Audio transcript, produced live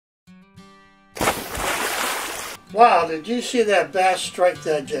Wow, did you see that bass strike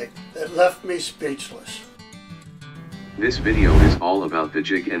that jig? It left me speechless. This video is all about the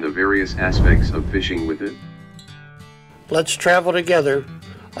jig and the various aspects of fishing with it. Let's travel together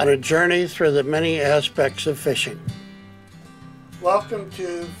on a journey through the many aspects of fishing. Welcome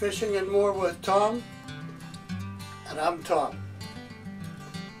to Fishing and More with Tom, and I'm Tom.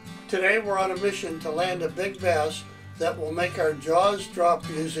 Today we're on a mission to land a big bass that will make our jaws drop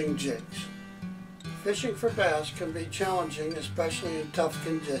using jigs. Fishing for bass can be challenging, especially in tough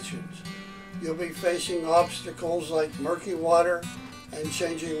conditions. You'll be facing obstacles like murky water and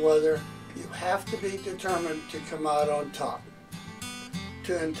changing weather. You have to be determined to come out on top.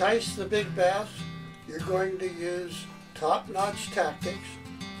 To entice the big bass, you're going to use top-notch tactics,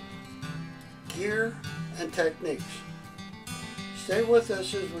 gear, and techniques. Stay with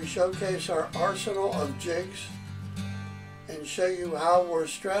us as we showcase our arsenal of jigs and show you how we're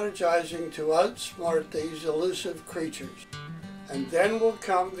strategizing to outsmart these elusive creatures. And then will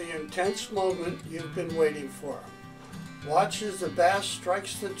come the intense moment you've been waiting for. Watch as the bass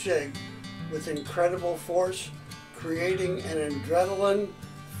strikes the jig with incredible force, creating an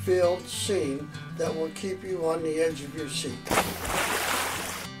adrenaline-filled scene that will keep you on the edge of your seat.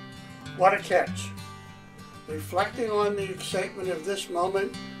 What a catch! Reflecting on the excitement of this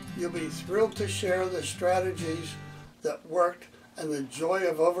moment, you'll be thrilled to share the strategies that worked and the joy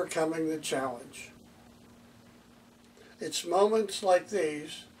of overcoming the challenge. It's moments like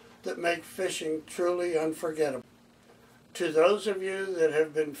these that make fishing truly unforgettable. To those of you that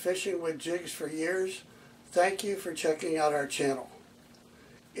have been fishing with jigs for years, thank you for checking out our channel.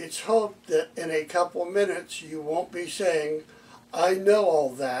 It's hoped that in a couple minutes you won't be saying, "I know all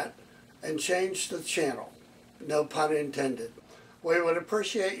that," and change the channel. No pun intended. We would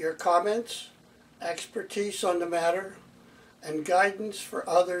appreciate your comments, expertise on the matter, and guidance for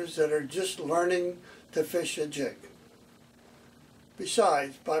others that are just learning to fish a jig.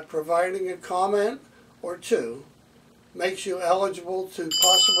 Besides, by providing a comment or two, makes you eligible to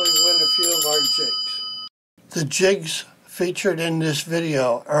possibly win a few of our jigs. The jigs featured in this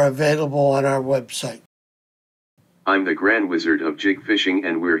video are available on our website. I'm the Grand Wizard of Jig Fishing,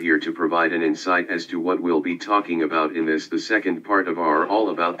 and we're here to provide an insight as to what we'll be talking about in this, the second part of our All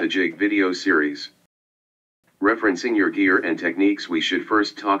About the Jig video series. Referencing your gear and techniques, we should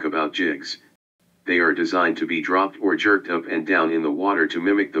first talk about jigs. They are designed to be dropped or jerked up and down in the water to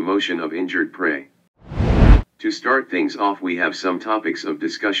mimic the motion of injured prey. To start things off, we have some topics of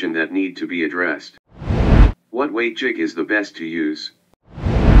discussion that need to be addressed. What weight jig is the best to use?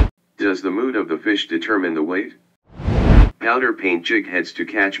 Does the mood of the fish determine the weight? Powder paint jig heads to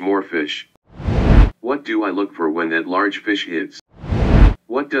catch more fish. What do I look for when that large fish hits?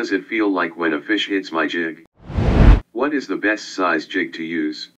 What does it feel like when a fish hits my jig? What is the best size jig to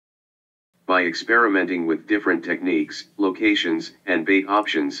use? By experimenting with different techniques, locations, and bait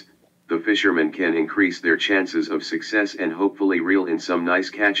options, the fisherman can increase their chances of success and hopefully reel in some nice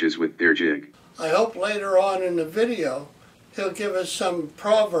catches with their jig. I hope later on in the video he'll give us some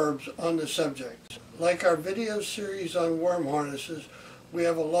proverbs on the subject. Like our video series on worm harnesses, we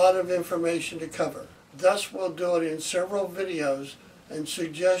have a lot of information to cover. Thus we'll do it in several videos and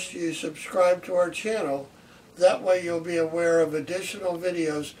suggest you subscribe to our channel. That way you'll be aware of additional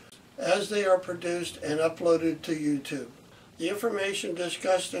videos as they are produced and uploaded to YouTube. The information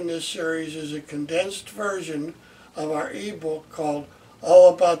discussed in this series is a condensed version of our ebook called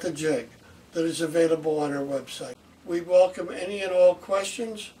All About the Jig that is available on our website. We welcome any and all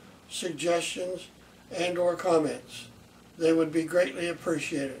questions, suggestions, and/or comments. They would be greatly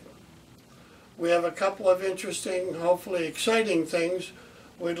appreciated. We have a couple of interesting, hopefully exciting things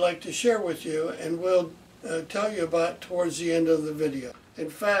we'd like to share with you, and we'll tell you about towards the end of the video. In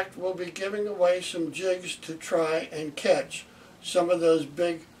fact, we'll be giving away some jigs to try and catch some of those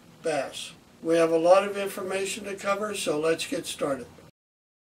big bass. We have a lot of information to cover, so let's get started.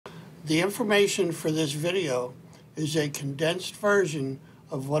 The information for this video is a condensed version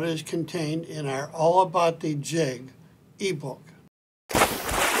of what is contained in our All About the Jig ebook.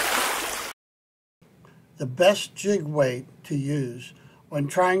 The best jig weight to use when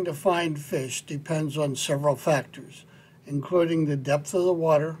trying to find fish depends on several factors, including the depth of the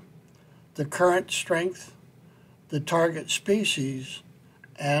water, the current strength, the target species,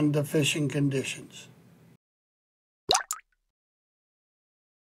 and the fishing conditions.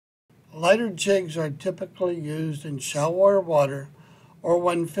 Lighter jigs are typically used in shallower water or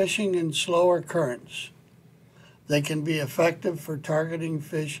when fishing in slower currents. They can be effective for targeting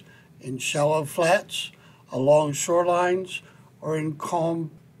fish in shallow flats, along shorelines, or in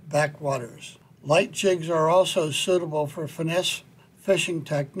calm backwaters. Light jigs are also suitable for finesse fishing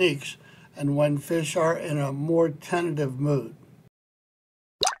techniques and when fish are in a more tentative mood.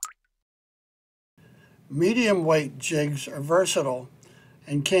 Medium weight jigs are versatile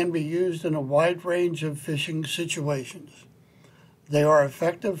and can be used in a wide range of fishing situations. They are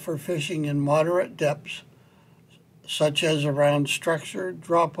effective for fishing in moderate depths, such as around structured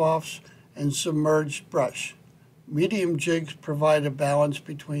drop-offs and submerged brush. Medium jigs provide a balance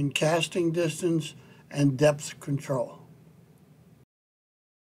between casting distance and depth control.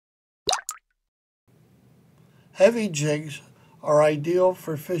 Heavy jigs are ideal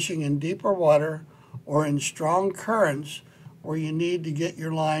for fishing in deeper water or in strong currents where you need to get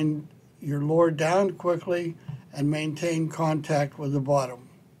your lure down quickly and maintain contact with the bottom.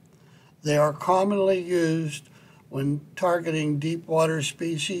 They are commonly used when targeting deep water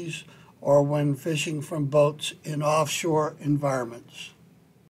species or when fishing from boats in offshore environments.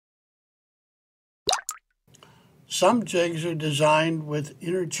 Some jigs are designed with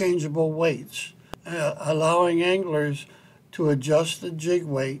interchangeable weights, allowing anglers to adjust the jig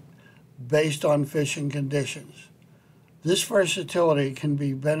weight based on fishing conditions. This versatility can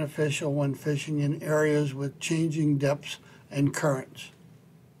be beneficial when fishing in areas with changing depths and currents.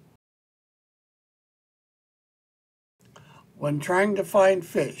 When trying to find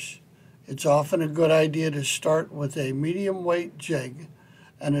fish, it's often a good idea to start with a medium weight jig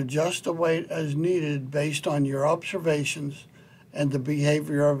and adjust the weight as needed based on your observations and the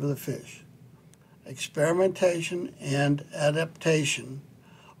behavior of the fish. Experimentation and adaptation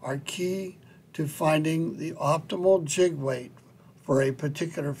are key to finding the optimal jig weight for a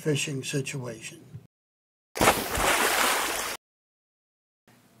particular fishing situation.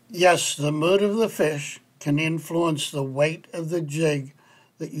 Yes, the mood of the fish can influence the weight of the jig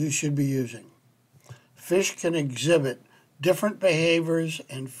that you should be using. Fish can exhibit different behaviors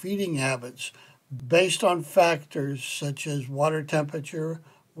and feeding habits based on factors such as water temperature,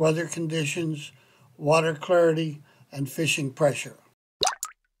 weather conditions, water clarity, and fishing pressure.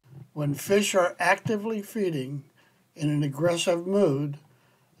 When fish are actively feeding in an aggressive mood,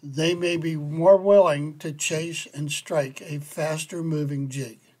 they may be more willing to chase and strike a faster moving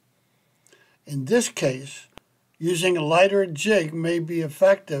jig. In this case, using a lighter jig may be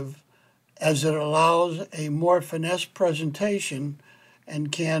effective as it allows a more finesse presentation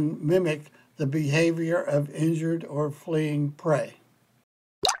and can mimic the behavior of injured or fleeing prey.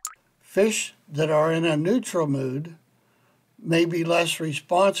 Fish that are in a neutral mood may be less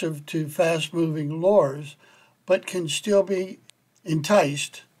responsive to fast-moving lures, but can still be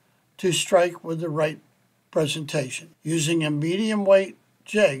enticed to strike with the right presentation. Using a medium weight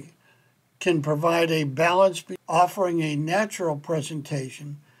jig can provide a balance, offering a natural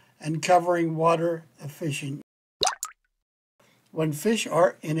presentation and covering water efficiently. When fish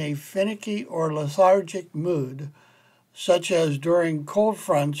are in a finicky or lethargic mood, such as during cold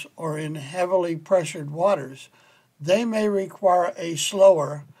fronts or in heavily pressured waters, they may require a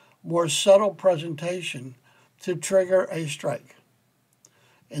slower, more subtle presentation to trigger a strike.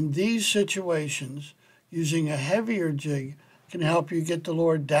 In these situations, using a heavier jig can help you get the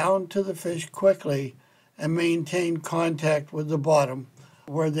lure down to the fish quickly and maintain contact with the bottom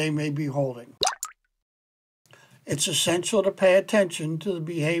where they may be holding. It's essential to pay attention to the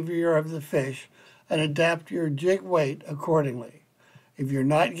behavior of the fish and adapt your jig weight accordingly. If you're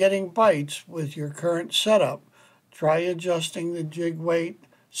not getting bites with your current setup, try adjusting the jig weight,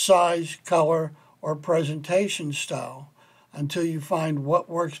 size, color, or presentation style until you find what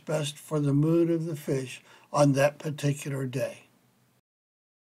works best for the mood of the fish on that particular day.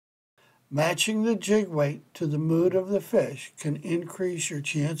 Matching the jig weight to the mood of the fish can increase your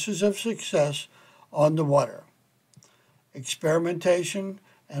chances of success on the water. Experimentation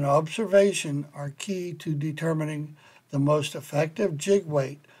and observation are key to determining the most effective jig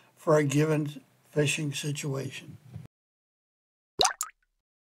weight for a given fishing situation.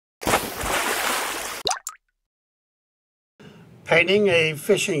 Painting a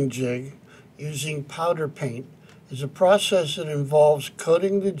fishing jig using powder paint is a process that involves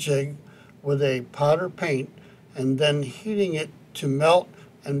coating the jig with a powder paint and then heating it to melt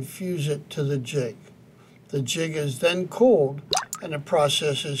and fuse it to the jig. The jig is then cooled and the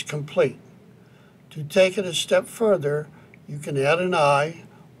process is complete. To take it a step further, you can add an eye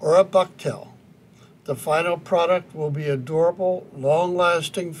or a bucktail. The final product will be a durable,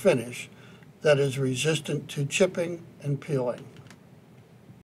 long-lasting finish that is resistant to chipping and peeling.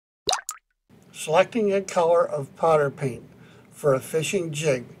 Selecting a color of powder paint for a fishing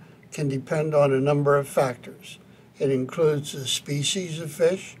jig can depend on a number of factors. It includes the species of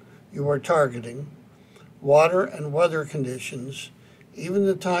fish you are targeting, water and weather conditions, even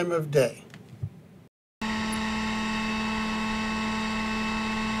the time of day.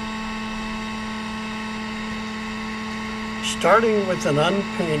 Starting with an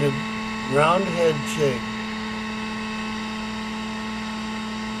unpainted round head jig,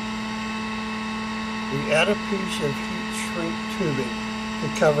 we add a piece of heat shrink tubing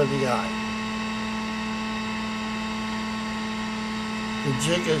to cover the eye. The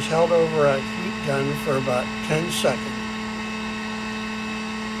jig is held over a heat gun for about 10 seconds.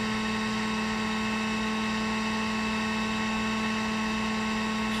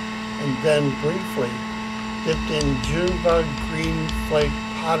 And then briefly dipped in Junebug green flake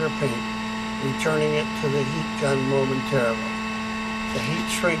powder paint, returning it to the heat gun momentarily. The heat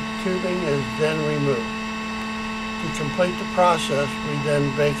shrink tubing is then removed. To complete the process, we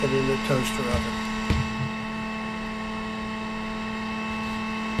then bake it in the toaster oven.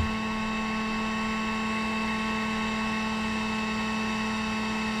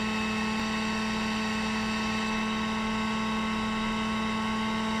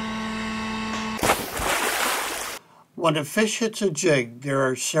 When a fish hits a jig, there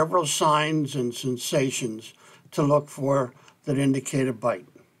are several signs and sensations to look for that indicate a bite.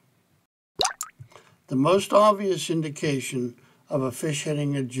 The most obvious indication of a fish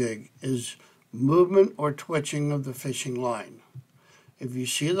hitting a jig is movement or twitching of the fishing line. If you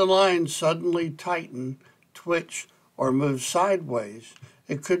see the line suddenly tighten, twitch, or move sideways,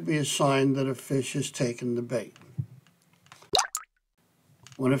 it could be a sign that a fish has taken the bait.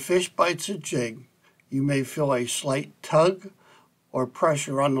 When a fish bites a jig, you may feel a slight tug or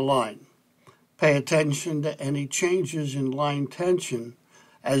pressure on the line. Pay attention to any changes in line tension,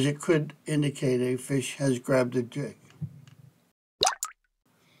 as it could indicate a fish has grabbed a jig.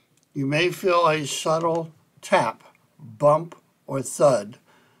 You may feel a subtle tap, bump, or thud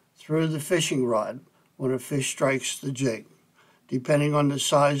through the fishing rod when a fish strikes the jig. Depending on the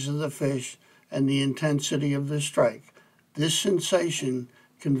size of the fish and the intensity of the strike, this sensation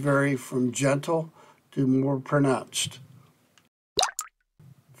can vary from gentle to more pronounced.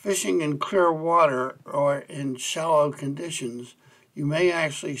 Fishing in clear water or in shallow conditions, you may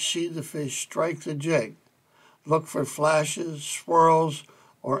actually see the fish strike the jig. Look for flashes, swirls,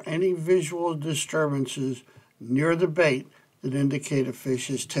 or any visual disturbances near the bait that indicate a fish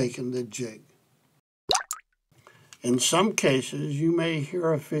has taken the jig. In some cases, you may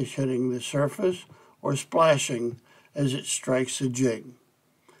hear a fish hitting the surface or splashing as it strikes the jig.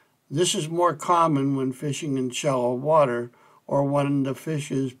 This is more common when fishing in shallow water or when the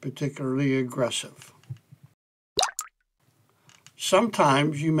fish is particularly aggressive.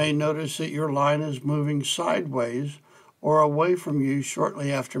 Sometimes you may notice that your line is moving sideways or away from you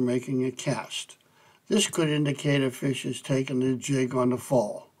shortly after making a cast. This could indicate a fish has taken the jig on the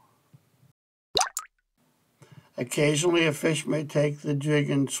fall. Occasionally a fish may take the jig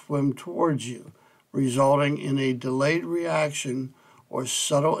and swim towards you, resulting in a delayed reaction or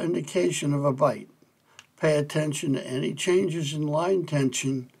subtle indication of a bite. Pay attention to any changes in line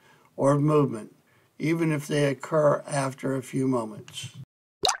tension or movement, even if they occur after a few moments.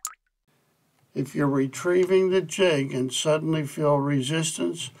 If you're retrieving the jig and suddenly feel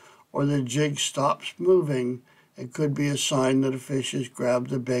resistance or the jig stops moving, it could be a sign that a fish has grabbed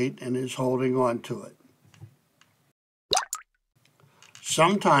the bait and is holding on to it.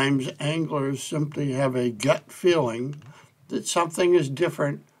 Sometimes anglers simply have a gut feeling that something is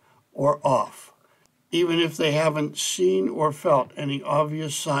different or off, even if they haven't seen or felt any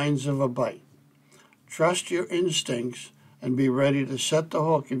obvious signs of a bite. Trust your instincts and be ready to set the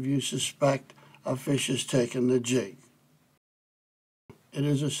hook if you suspect a fish has taken the jig. It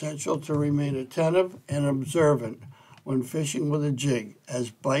is essential to remain attentive and observant when fishing with a jig, as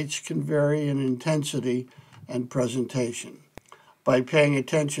bites can vary in intensity and presentation. By paying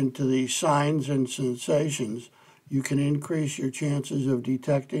attention to these signs and sensations, you can increase your chances of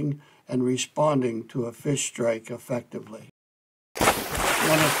detecting and responding to a fish strike effectively.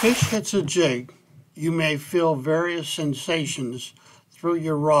 When a fish hits a jig, you may feel various sensations through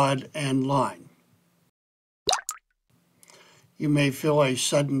your rod and line. You may feel a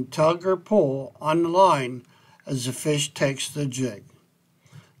sudden tug or pull on the line as the fish takes the jig.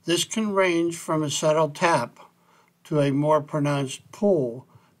 This can range from a subtle tap to a more pronounced pull,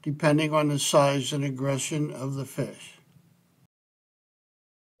 depending on the size and aggression of the fish.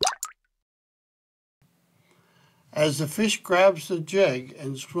 As the fish grabs the jig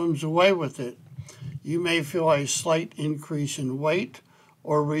and swims away with it, you may feel a slight increase in weight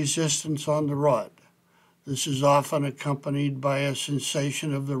or resistance on the rod. This is often accompanied by a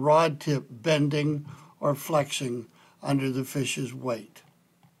sensation of the rod tip bending or flexing under the fish's weight.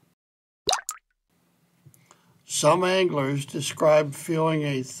 Some anglers describe feeling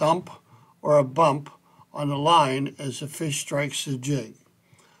a thump or a bump on the line as the fish strikes the jig.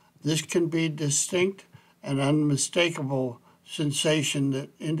 This can be distinct an unmistakable sensation that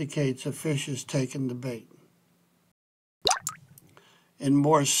indicates a fish has taken the bait. In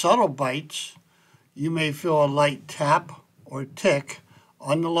more subtle bites, you may feel a light tap or tick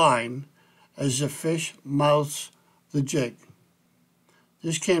on the line as the fish mouths the jig.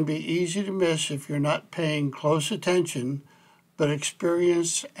 This can be easy to miss if you're not paying close attention, but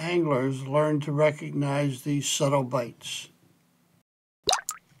experienced anglers learn to recognize these subtle bites.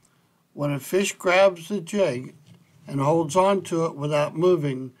 When a fish grabs the jig and holds on to it without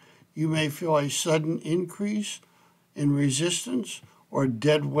moving, you may feel a sudden increase in resistance or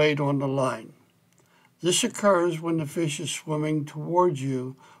dead weight on the line. This occurs when the fish is swimming towards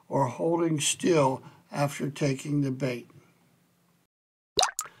you or holding still after taking the bait.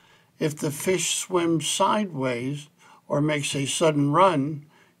 If the fish swims sideways or makes a sudden run,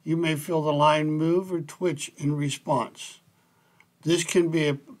 you may feel the line move or twitch in response. This can be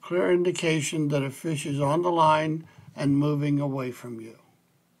a clear indication that a fish is on the line and moving away from you.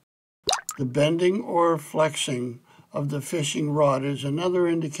 The bending or flexing of the fishing rod is another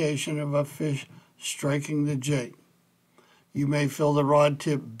indication of a fish striking the jig. You may feel the rod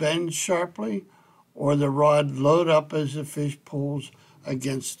tip bend sharply or the rod load up as the fish pulls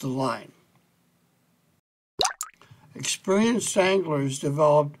against the line. Experienced anglers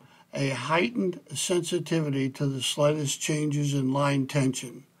developed a heightened sensitivity to the slightest changes in line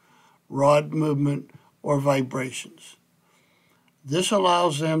tension, rod movement, or vibrations. This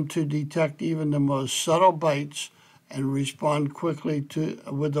allows them to detect even the most subtle bites and respond quickly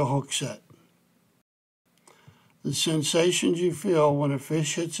with the hook set. The sensations you feel when a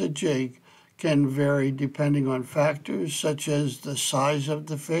fish hits a jig can vary depending on factors such as the size of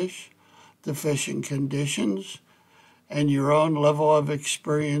the fish, the fishing conditions, and your own level of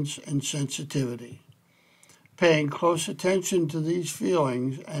experience and sensitivity. Paying close attention to these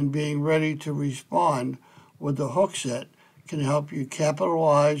feelings and being ready to respond with the hook set can help you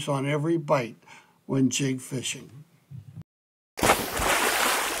capitalize on every bite when jig fishing.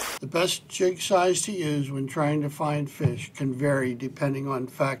 The best jig size to use when trying to find fish can vary depending on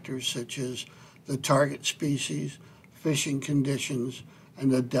factors such as the target species, fishing conditions,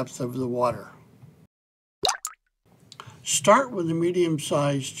 and the depth of the water. Start with a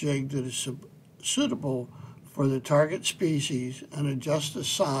medium-sized jig that is suitable for the target species and adjust the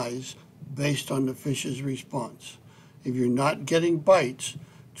size based on the fish's response. If you're not getting bites,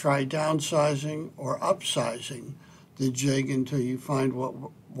 try downsizing or upsizing the jig until you find what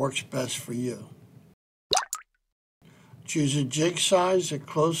works best for you. Choose a jig size that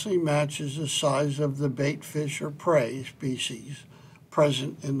closely matches the size of the bait fish or prey species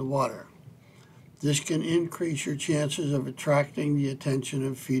present in the water. This can increase your chances of attracting the attention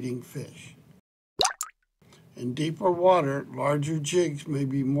of feeding fish. In deeper water, larger jigs may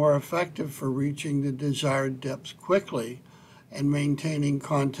be more effective for reaching the desired depth quickly and maintaining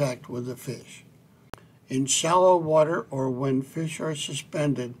contact with the fish. In shallow water or when fish are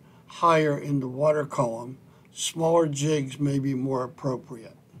suspended higher in the water column, smaller jigs may be more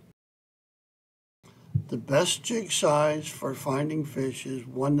appropriate. The best jig size for finding fish is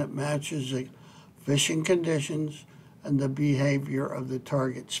one that matches the fishing conditions and the behavior of the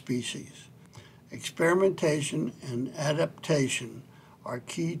target species. Experimentation and adaptation are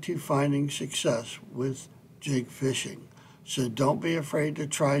key to finding success with jig fishing, so don't be afraid to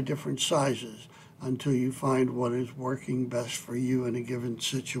try different sizes until you find what is working best for you in a given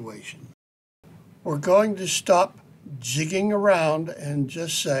situation. We're going to stop jigging around and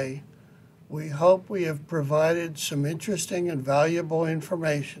just say, we hope we have provided some interesting and valuable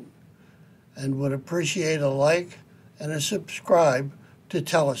information and would appreciate a like and a subscribe to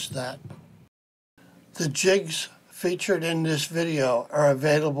tell us that. The jigs featured in this video are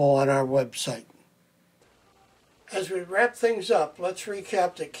available on our website. As we wrap things up, let's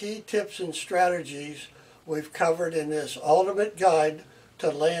recap the key tips and strategies we've covered in this ultimate guide to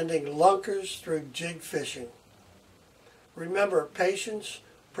landing lunkers through jig fishing. Remember, patience,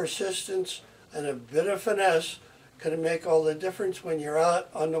 persistence, and a bit of finesse can make all the difference when you're out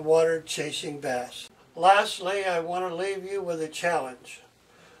on the water chasing bass. Lastly, I want to leave you with a challenge.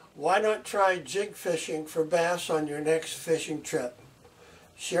 Why not try jig fishing for bass on your next fishing trip?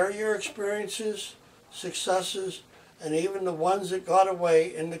 Share your experiences, successes, and even the ones that got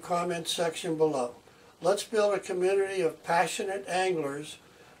away in the comments section below. Let's build a community of passionate anglers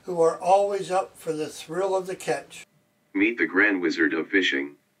who are always up for the thrill of the catch. Meet the Grand Wizard of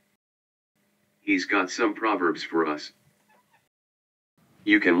Fishing. He's got some proverbs for us.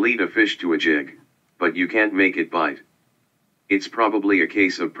 You can lead a fish to a jig, but you can't make it bite. It's probably a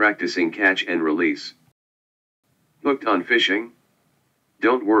case of practicing catch and release. Hooked on fishing?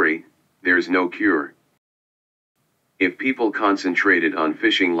 Don't worry, there's no cure. If people concentrated on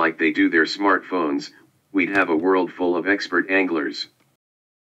fishing like they do their smartphones, we'd have a world full of expert anglers.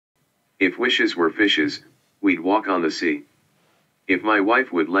 If wishes were fishes, we'd walk on the sea. If my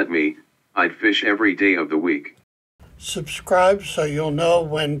wife would let me, I'd fish every day of the week. Subscribe so you'll know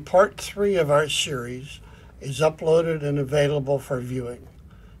when part 3 of our series is uploaded and available for viewing.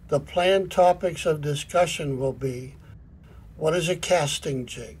 The planned topics of discussion will be: what is a casting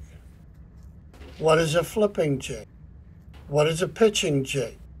jig? What is a flipping jig? What is a pitching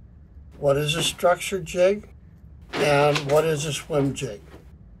jig? What is a structured jig? And what is a swim jig?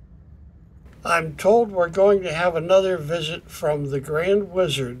 I'm told we're going to have another visit from the Grand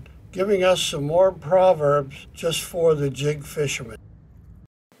Wizard, giving us some more proverbs just for the jig fisherman.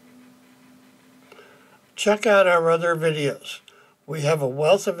 Check out our other videos. We have a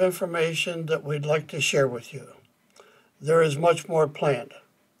wealth of information that we'd like to share with you. There is much more planned.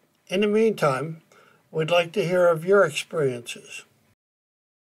 In the meantime, we'd like to hear of your experiences.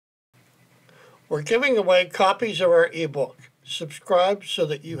 We're giving away copies of our ebook. Subscribe so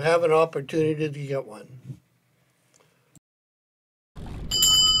that you have an opportunity to get one.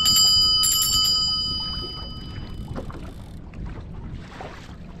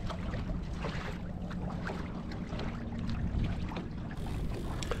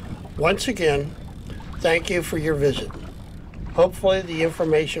 Once again, thank you for your visit. Hopefully the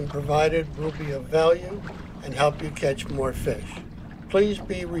information provided will be of value and help you catch more fish. Please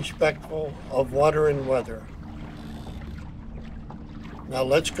be respectful of water and weather. Now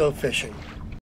let's go fishing.